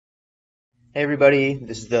Hey everybody,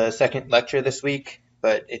 this is the second lecture this week,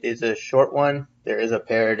 but it is a short one. There is a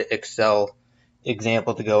paired Excel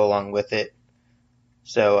example to go along with it.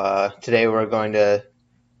 So today we're going to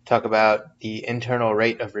talk about the internal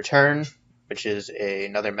rate of return, which is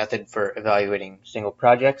another method for evaluating single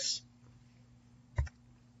projects.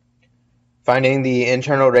 Finding the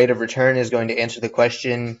internal rate of return is going to answer the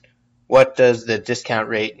question, what does the discount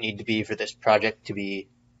rate need to be for this project to be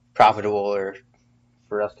profitable or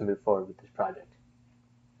for us to move forward with this project?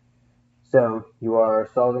 So you are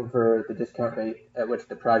solving for the discount rate at which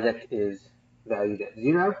the project is valued at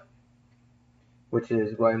 0, which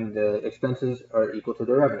is when the expenses are equal to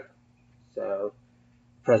the revenue. So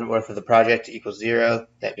present worth of the project equals 0.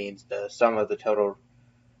 That means the sum of the total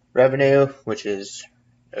revenue, which is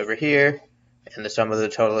over here, and the sum of the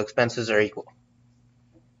total expenses are equal.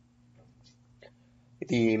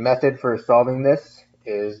 The method for solving this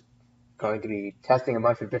is going to be testing a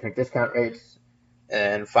bunch of different discount rates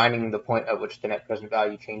and finding the point at which the net present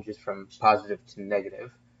value changes from positive to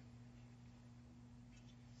negative.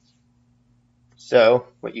 So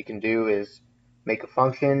what you can do is make a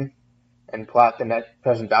function and plot the net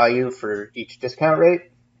present value for each discount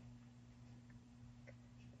rate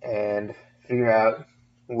and figure out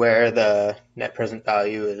where the net present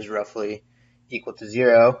value is roughly equal to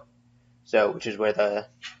 0, so which is where the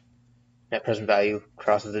net present value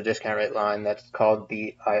crosses the discount rate line. That's called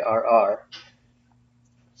the IRR.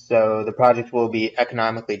 So the project will be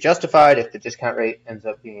economically justified if the discount rate ends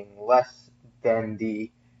up being less than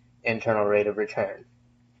the internal rate of return,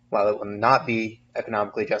 while it will not be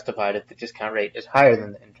economically justified if the discount rate is higher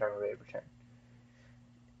than the internal rate of return.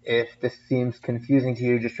 If this seems confusing to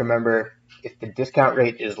you, just remember, if the discount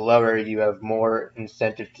rate is lower, you have more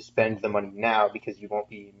incentive to spend the money now because you won't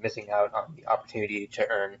be missing out on the opportunity to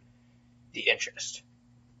earn the interest,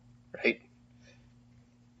 right?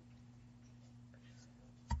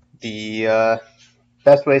 The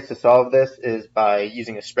best ways to solve this is by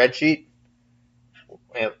using a spreadsheet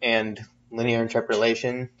and linear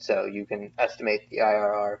interpolation, so you can estimate the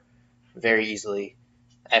IRR very easily.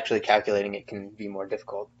 Actually calculating it can be more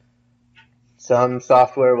difficult. Some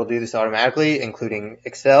software will do this automatically, including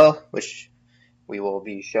Excel, which we will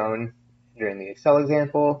be shown during the Excel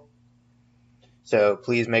example. So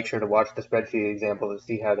please make sure to watch the spreadsheet example to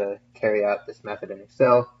see how to carry out this method in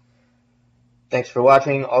Excel. Thanks for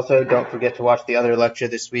watching. Also, don't forget to watch the other lecture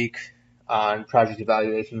this week on project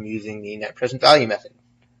evaluation using the net present value method.